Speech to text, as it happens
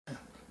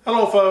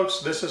Hello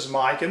folks, this is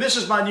Mike and this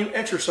is my new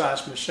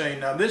exercise machine.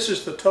 Now this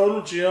is the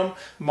Total Gym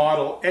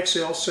model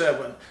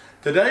XL7.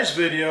 Today's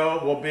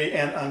video will be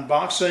an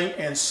unboxing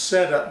and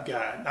setup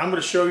guide. I'm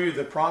going to show you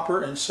the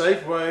proper and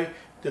safe way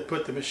to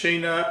put the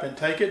machine up and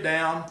take it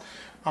down.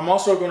 I'm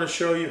also going to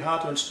show you how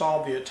to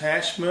install the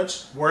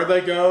attachments, where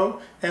they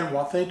go, and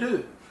what they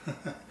do.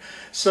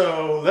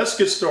 So let's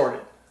get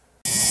started.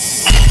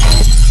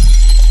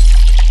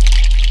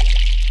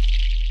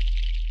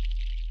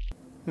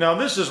 Now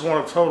this is one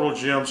of Total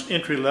Gym's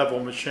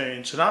entry-level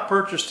machines, and I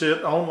purchased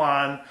it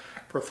online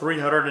for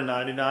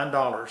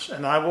 $399,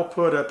 and I will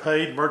put a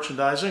paid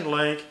merchandising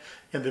link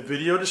in the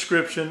video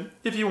description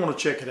if you want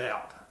to check it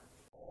out.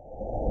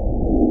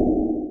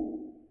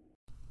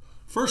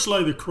 First,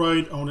 lay the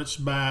crate on its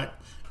back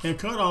and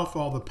cut off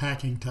all the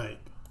packing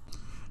tape.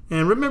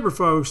 And remember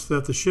folks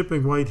that the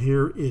shipping weight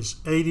here is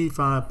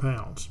 85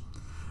 pounds.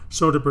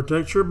 So to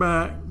protect your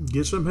back,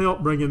 get some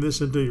help bringing this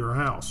into your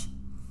house.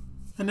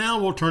 And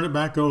now we'll turn it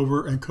back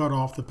over and cut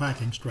off the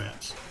packing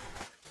straps.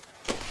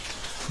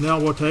 Now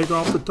we'll take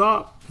off the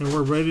top and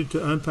we're ready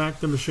to unpack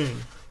the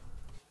machine.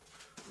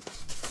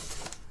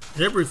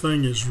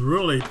 Everything is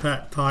really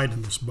packed tight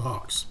in this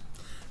box.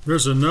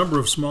 There's a number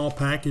of small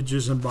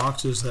packages and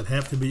boxes that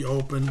have to be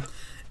opened,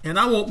 and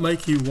I won't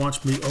make you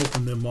watch me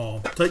open them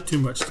all. It'll take too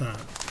much time.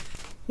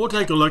 We'll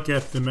take a look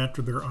at them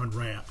after they're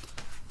unwrapped.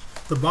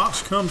 The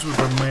box comes with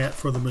a mat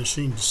for the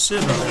machine to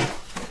sit on,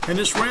 and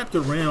it's wrapped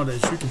around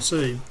as you can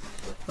see.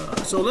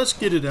 So let's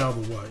get it out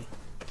of the way.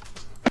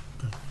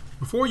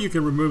 Before you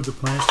can remove the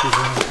plastic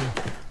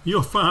wrapping,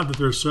 you'll find that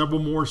there are several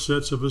more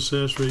sets of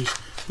accessories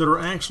that are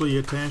actually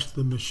attached to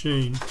the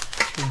machine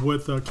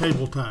with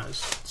cable ties.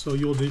 So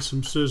you'll need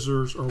some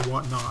scissors or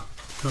whatnot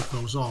to cut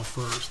those off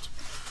first.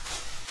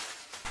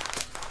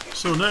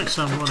 So next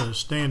I'm going to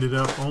stand it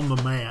up on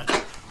the mat.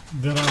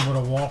 Then I'm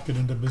going to walk it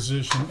into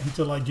position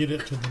until I get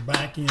it to the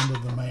back end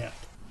of the mat.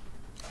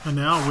 And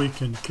now we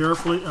can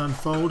carefully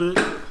unfold it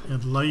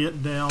and lay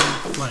it down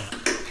flat.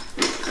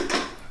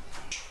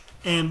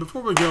 And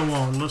before we go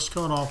on, let's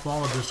cut off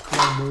all of this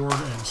cardboard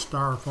and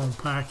styrofoam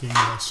packing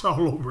that's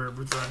all over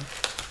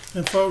everything.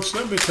 And folks,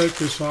 let me take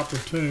this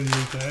opportunity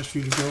to ask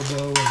you to go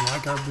below and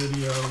like our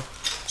video,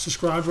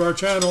 subscribe to our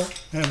channel,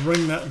 and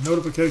ring that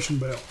notification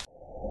bell.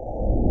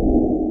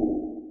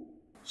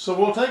 So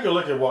we'll take a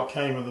look at what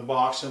came in the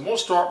box, and we'll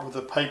start with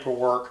the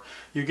paperwork.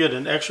 You get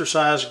an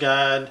exercise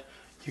guide,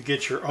 you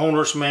get your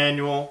owner's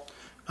manual,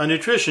 a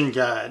nutrition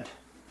guide,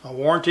 a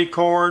warranty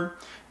card,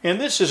 and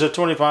this is a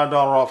 $25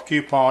 off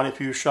coupon if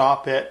you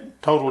shop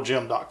at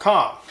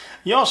totalgym.com.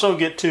 You also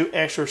get 2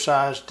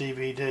 exercise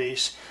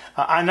DVDs.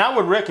 And I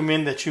would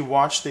recommend that you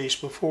watch these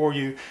before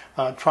you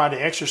try to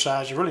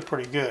exercise. They're really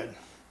pretty good.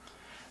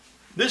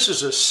 This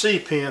is a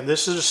C-pin.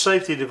 This is a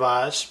safety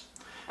device.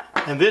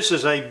 And this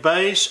is a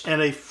base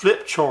and a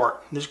flip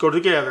chart. These go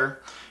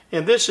together.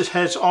 And this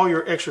has all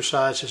your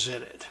exercises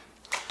in it.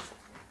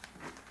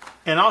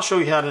 And I'll show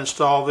you how to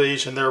install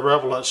these and their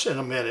relevance in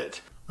a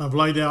minute. I've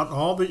laid out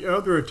all the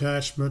other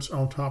attachments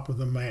on top of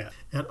the mat.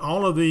 And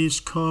all of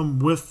these come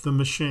with the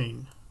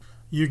machine.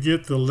 You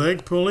get the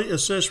leg pulley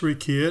accessory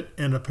kit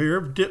and a pair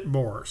of dip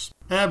bars,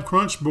 ab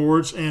crunch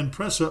boards and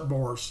press-up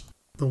bars,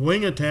 the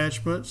wing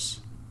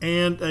attachments,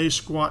 and a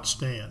squat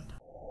stand.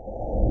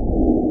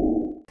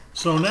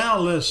 So now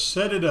let's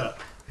set it up.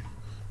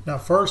 Now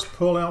first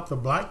pull out the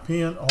black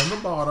pin on the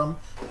bottom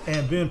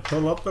and then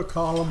pull up the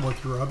column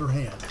with your other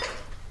hand.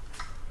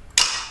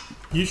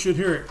 You should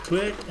hear it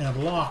click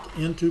and lock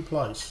into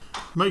place.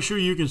 Make sure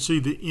you can see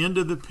the end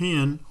of the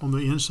pin on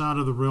the inside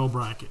of the rail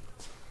bracket.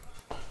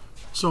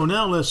 So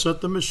now let's set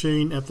the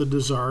machine at the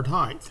desired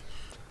height.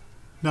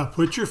 Now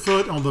put your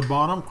foot on the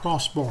bottom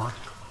crossbar.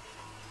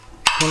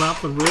 Pull out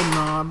the red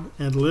knob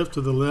and lift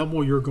to the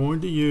level you're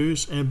going to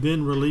use and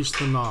then release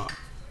the knob.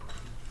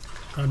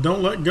 Now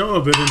don't let go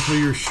of it until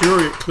you're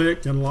sure it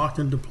clicked and locked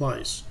into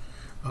place.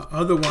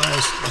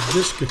 Otherwise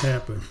this could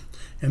happen.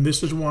 And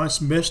this is why it's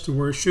best to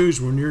wear shoes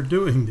when you're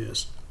doing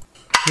this.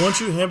 Once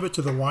you have it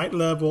to the right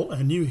level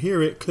and you hear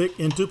it click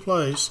into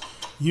place,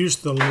 use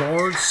the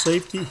large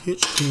safety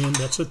hitch pin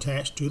that's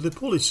attached to the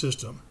pulley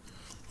system.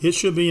 It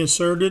should be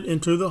inserted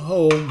into the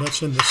hole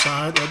that's in the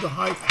side of the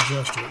height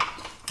adjuster.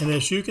 And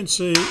as you can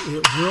see,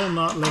 it will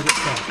not let it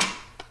fall.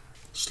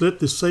 Slip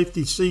the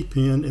safety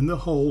C-pin in the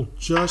hole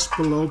just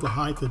below the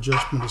height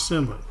adjustment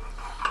assembly.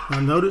 Now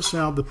notice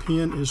how the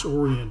pin is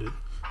oriented.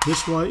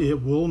 This way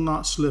it will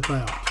not slip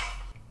out.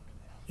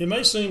 It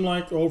may seem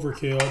like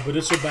overkill, but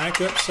it's a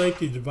backup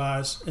safety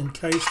device in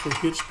case the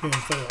hitch pin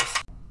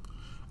fails.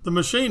 The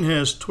machine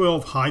has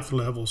 12 height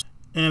levels,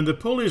 and the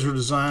pulleys are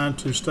designed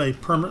to stay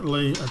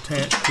permanently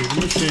attached to the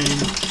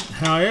machine.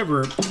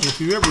 However, if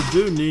you ever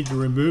do need to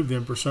remove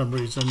them for some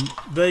reason,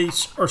 they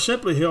are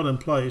simply held in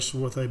place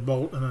with a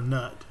bolt and a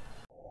nut.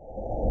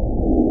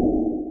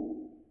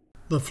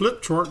 The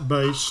flip chart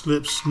base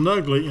slips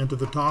snugly into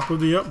the top of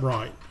the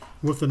upright,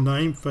 with the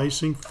name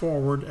facing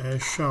forward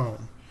as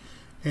shown.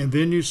 and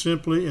then you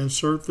simply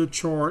insert the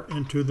chart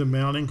into the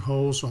mounting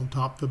holes on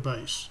top of the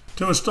base.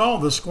 To install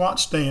the squat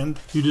stand,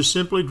 you just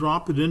simply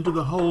drop it into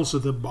the holes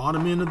at the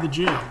bottom end of the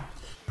gym.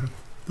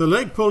 The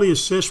leg pulley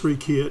accessory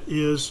kit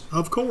is,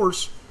 of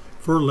course,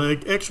 for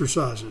leg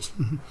exercises.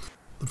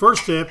 The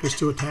first step is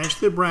to attach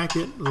the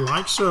bracket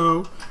like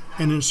so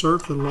and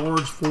insert the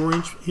large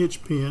 4-inch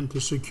hitch pin to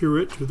secure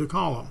it to the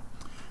column.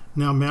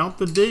 Now mount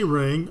the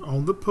D-ring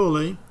on the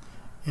pulley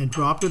and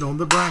drop it on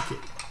the bracket.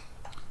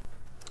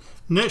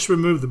 Next,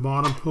 remove the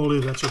bottom pulley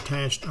that's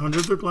attached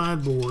under the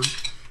glide board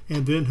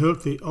and then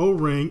hook the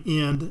O-ring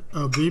end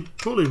of the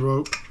pulley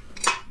rope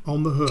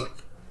on the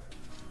hook.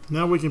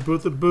 Now we can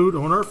put the boot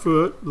on our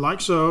foot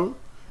like so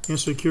and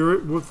secure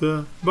it with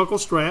the buckle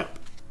strap.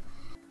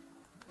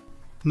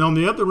 Now on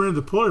the other end of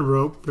the pulley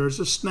rope there's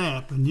a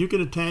snap, and you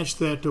can attach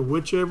that to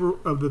whichever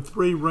of the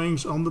 3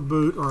 rings on the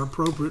boot are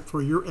appropriate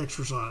for your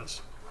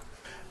exercise.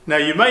 Now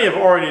you may have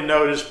already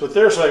noticed, but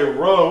there's a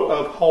row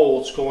of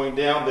holes going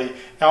down the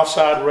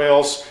outside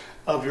rails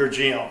of your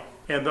gym,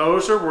 and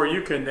those are where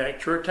you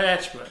connect your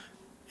attachment.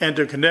 And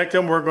to connect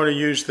them, we're going to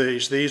use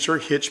these. These are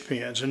hitch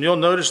pins, and you'll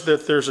notice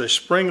that there's a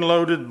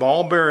spring-loaded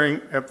ball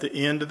bearing at the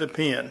end of the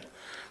pin,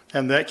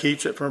 and that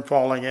keeps it from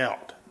falling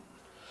out.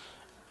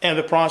 And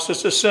the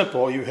process is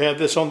simple. You have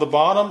this on the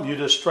bottom, you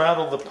just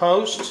straddle the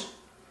post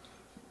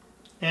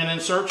and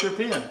insert your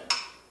pin.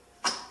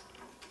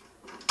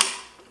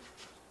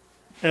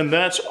 And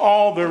that's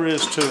all there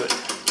is to it.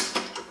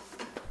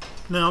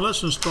 Now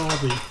let's install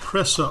the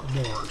press-up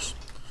bars.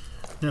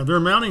 Now their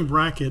mounting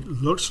bracket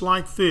looks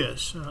like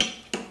this.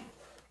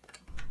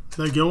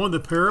 They go in the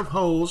pair of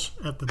holes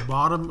at the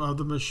bottom of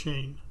the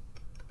machine.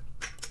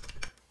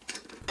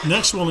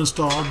 Next we'll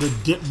install the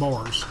dip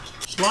bars.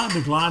 Slide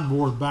the glide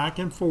board back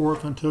and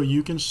forth until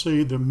you can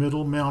see the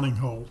middle mounting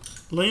hole.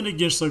 Lean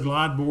against the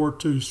glide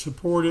board to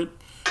support it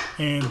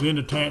and then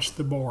attach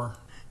the bar.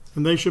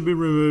 And they should be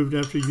removed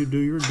after you do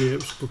your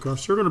dips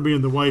because they're going to be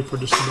in the way for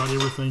just about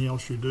everything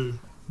else you do.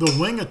 The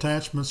wing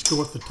attachments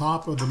go at the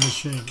top of the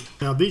machine.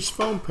 Now these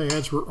foam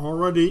pads were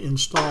already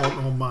installed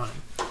on mine.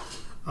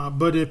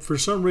 But if for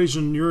some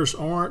reason yours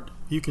aren't,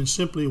 you can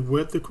simply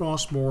wet the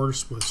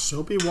crossbars with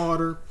soapy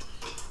water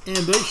and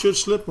they should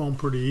slip on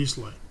pretty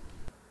easily.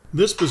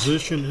 This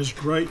position is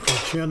great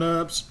for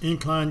chin-ups,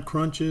 incline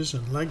crunches,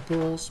 and leg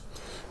pulls,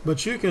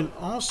 but you can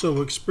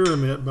also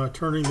experiment by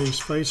turning these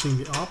facing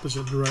the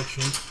opposite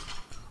direction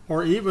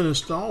or even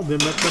install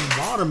them at the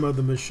bottom of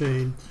the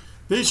machine.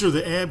 These are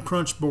the ab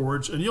crunch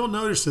boards, and you'll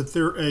notice that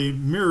they're a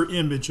mirror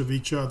image of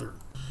each other,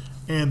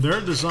 and they're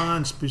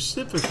designed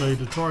specifically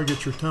to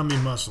target your tummy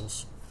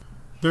muscles.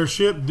 They're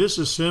shipped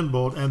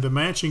disassembled, and the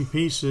matching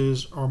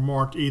pieces are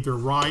marked either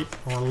right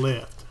or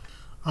left.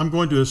 I'm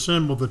going to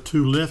assemble the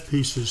 2 left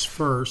pieces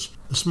first.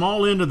 The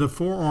small end of the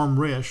forearm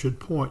rest should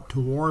point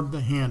toward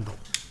the handle.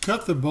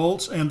 Cut the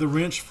bolts and the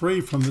wrench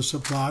free from the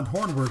supplied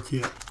hardware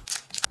kit.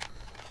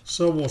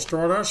 So we'll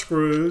start our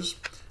screws,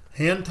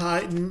 hand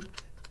tighten,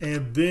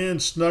 and then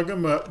snug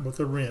them up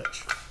with a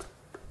wrench.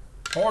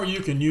 Or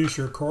you can use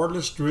your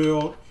cordless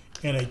drill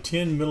and a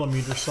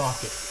 10mm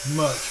socket,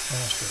 much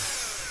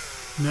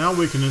faster. Now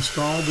we can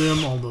install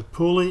them on the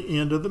pulley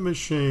end of the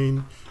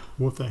machine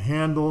with the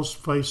handles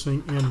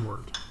facing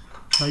inward.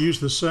 Now use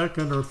the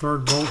 2nd or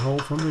 3rd bolt hole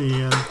from the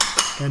end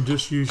and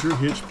just use your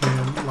hitch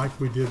pin like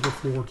we did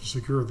before to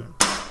secure them.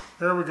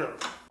 There we go.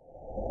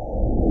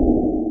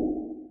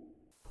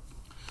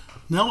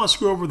 Now let's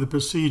go over the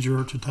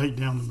procedure to take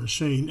down the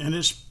machine, and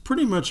it's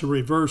pretty much a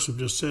reverse of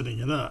just setting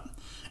it up.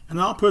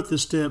 And I'll put the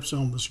steps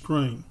on the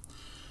screen.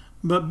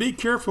 But be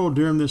careful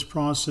during this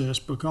process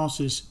because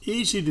it's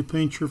easy to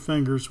pinch your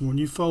fingers when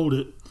you fold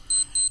it.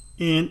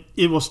 And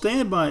it will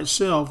stand by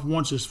itself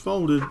once it's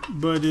folded,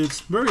 but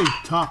it's very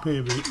top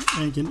heavy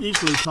and can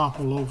easily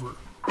topple over.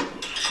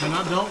 And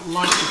I don't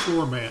like the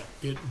floor mat.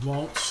 It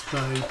won't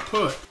stay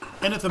put.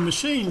 And if the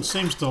machine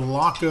seems to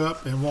lock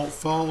up and won't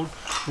fold,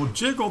 we'll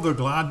jiggle the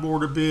glide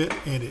board a bit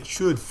and it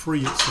should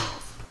free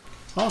itself.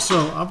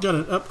 Also, I've got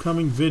an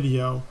upcoming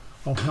video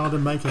on how to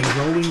make a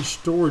rolling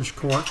storage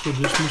cart for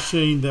this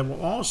machine that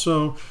will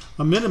also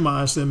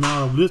minimize the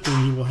amount of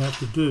lifting you will have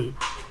to do.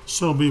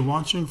 So be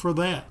watching for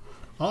that.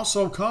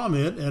 Also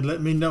comment and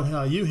let me know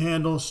how you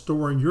handle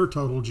storing your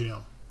Total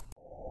Gym.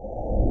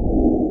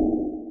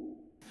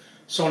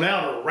 So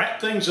now to wrap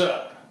things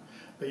up,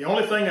 the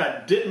only thing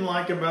I didn't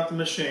like about the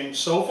machine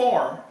so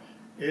far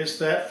is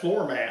that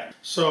floor mat.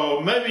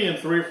 So maybe in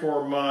 3 or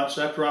 4 months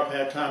after I've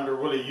had time to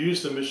really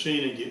use the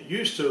machine and get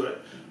used to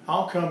it,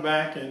 I'll come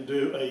back and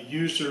do a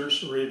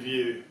user's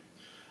review.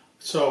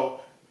 So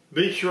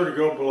be sure to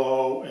go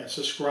below and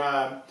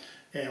subscribe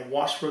and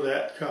watch for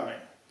that coming.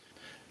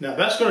 Now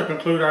that's going to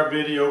conclude our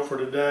video for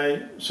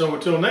today. So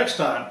until next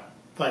time,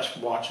 thanks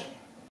for watching.